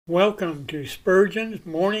Welcome to Spurgeon's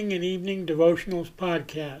Morning and Evening Devotionals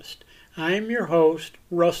Podcast. I am your host,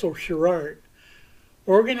 Russell Sherrard.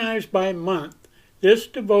 Organized by month, this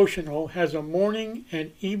devotional has a morning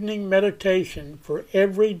and evening meditation for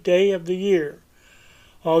every day of the year.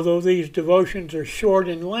 Although these devotions are short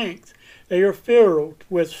in length, they are filled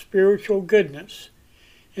with spiritual goodness.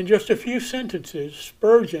 In just a few sentences,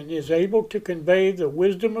 Spurgeon is able to convey the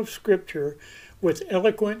wisdom of Scripture with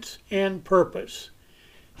eloquence and purpose.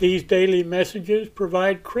 These daily messages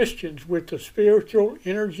provide Christians with the spiritual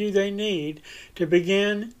energy they need to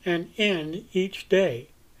begin and end each day.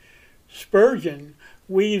 Spurgeon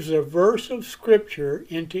weaves a verse of Scripture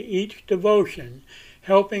into each devotion,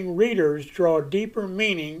 helping readers draw deeper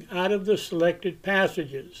meaning out of the selected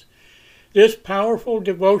passages. This powerful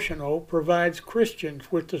devotional provides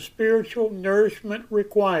Christians with the spiritual nourishment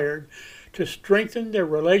required to strengthen their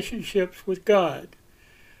relationships with God.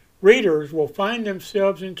 Readers will find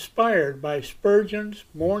themselves inspired by Spurgeon's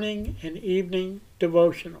morning and evening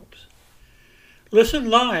devotionals.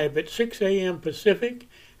 Listen live at 6 a.m. Pacific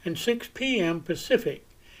and 6 p.m. Pacific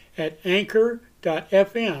at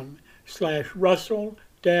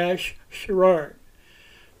anchor.fm/Russell-Sherrard.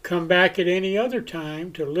 Come back at any other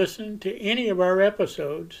time to listen to any of our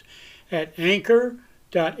episodes at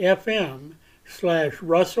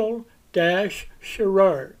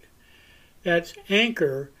anchor.fm/Russell-Sherrard. That's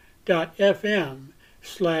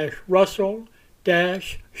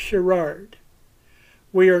anchor.fm/Russell-Sherrard.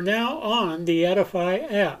 We are now on the Edify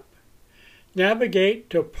app. Navigate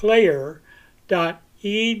to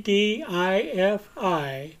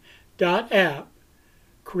player.edifi.app,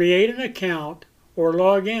 create an account, or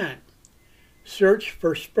log in. Search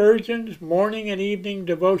for Spurgeon's Morning and Evening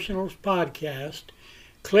Devotionals Podcast,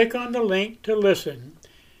 click on the link to listen,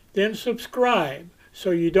 then subscribe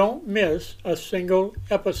so you don't miss a single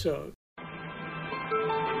episode.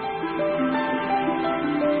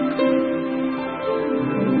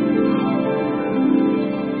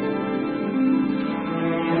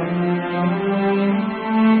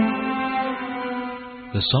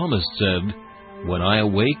 The psalmist said, "When I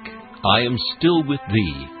awake, I am still with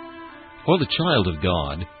Thee." For the child of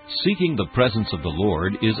God, seeking the presence of the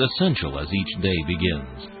Lord is essential as each day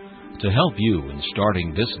begins. To help you in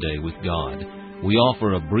starting this day with God, we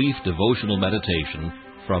offer a brief devotional meditation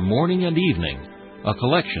from morning and evening, a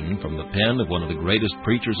collection from the pen of one of the greatest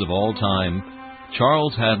preachers of all time,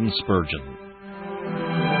 Charles Haddon Spurgeon.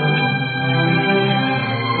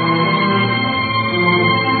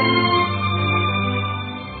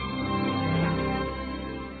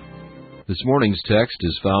 This morning's text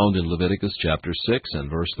is found in Leviticus chapter 6 and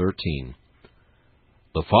verse 13.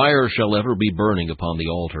 "The fire shall ever be burning upon the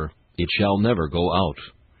altar, it shall never go out."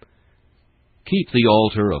 Keep the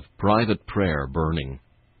altar of private prayer burning.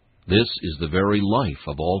 This is the very life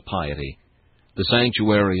of all piety. The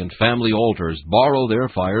sanctuary and family altars borrow their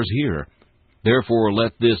fires here. Therefore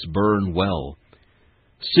let this burn well.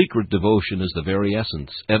 Secret devotion is the very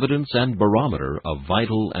essence, evidence, and barometer of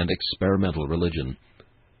vital and experimental religion.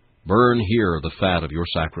 Burn here the fat of your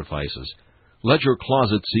sacrifices. Let your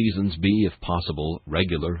closet seasons be, if possible,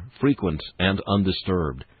 regular, frequent, and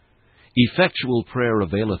undisturbed. Effectual prayer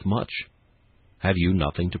availeth much. Have you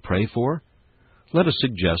nothing to pray for? Let us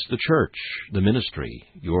suggest the church, the ministry,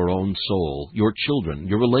 your own soul, your children,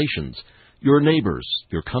 your relations, your neighbors,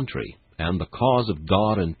 your country, and the cause of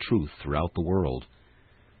God and truth throughout the world.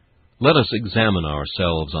 Let us examine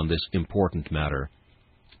ourselves on this important matter.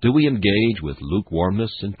 Do we engage with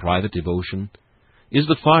lukewarmness in private devotion? Is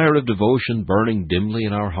the fire of devotion burning dimly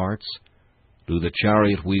in our hearts? Do the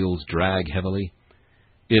chariot wheels drag heavily?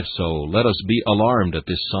 If so, let us be alarmed at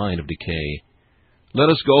this sign of decay. Let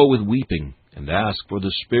us go with weeping, and ask for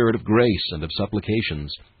the spirit of grace and of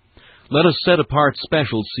supplications. Let us set apart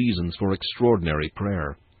special seasons for extraordinary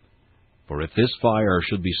prayer. For if this fire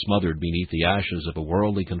should be smothered beneath the ashes of a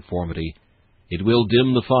worldly conformity, it will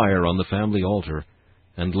dim the fire on the family altar,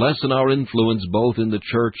 and lessen our influence both in the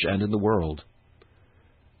church and in the world.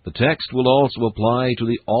 The text will also apply to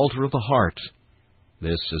the altar of the heart.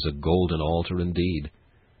 This is a golden altar indeed.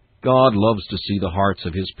 God loves to see the hearts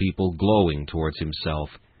of His people glowing towards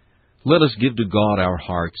Himself. Let us give to God our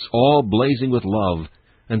hearts, all blazing with love,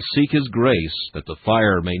 and seek His grace, that the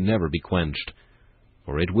fire may never be quenched.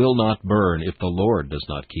 For it will not burn if the Lord does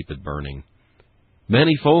not keep it burning.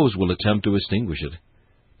 Many foes will attempt to extinguish it,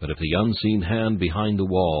 but if the unseen hand behind the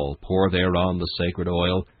wall pour thereon the sacred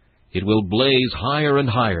oil, it will blaze higher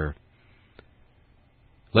and higher.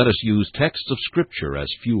 Let us use texts of Scripture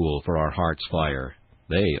as fuel for our heart's fire.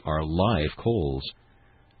 They are live coals.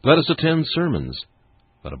 Let us attend sermons,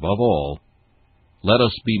 but above all, let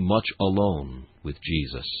us be much alone with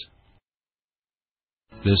Jesus.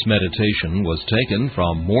 This meditation was taken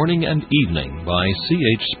from Morning and Evening by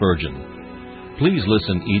C.H. Spurgeon. Please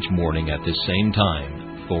listen each morning at this same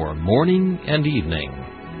time for Morning and Evening.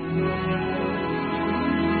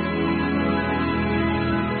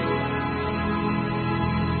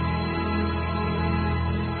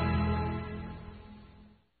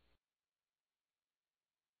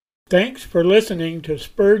 Thanks for listening to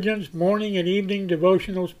Spurgeon's Morning and Evening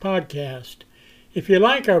Devotionals podcast. If you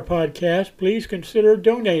like our podcast, please consider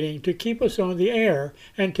donating to keep us on the air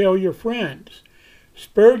and tell your friends.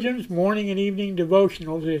 Spurgeon's Morning and Evening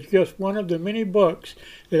Devotionals is just one of the many books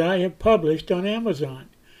that I have published on Amazon.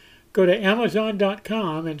 Go to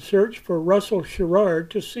Amazon.com and search for Russell Sherrard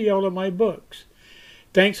to see all of my books.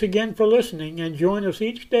 Thanks again for listening, and join us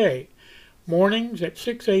each day, mornings at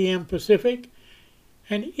 6 a.m. Pacific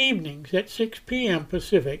and evenings at 6 p.m.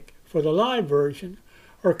 Pacific for the live version,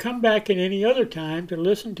 or come back at any other time to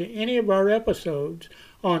listen to any of our episodes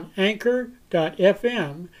on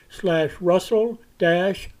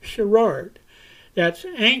anchor.fm/Russell-Sherrard. That's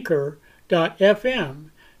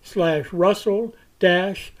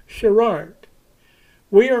anchor.fm/Russell-Sherrard.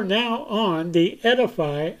 We are now on the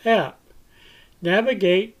Edify app.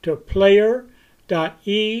 Navigate to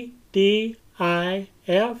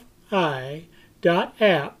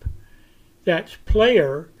player.edifi.app. That's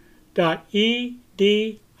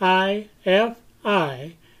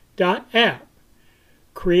player.edifi.app.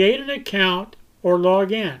 Create an account or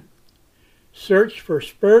log in. Search for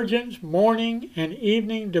Spurgeon's Morning and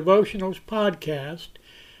Evening Devotionals podcast.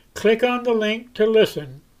 Click on the link to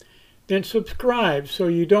listen, then subscribe so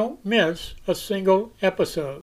you don't miss a single episode.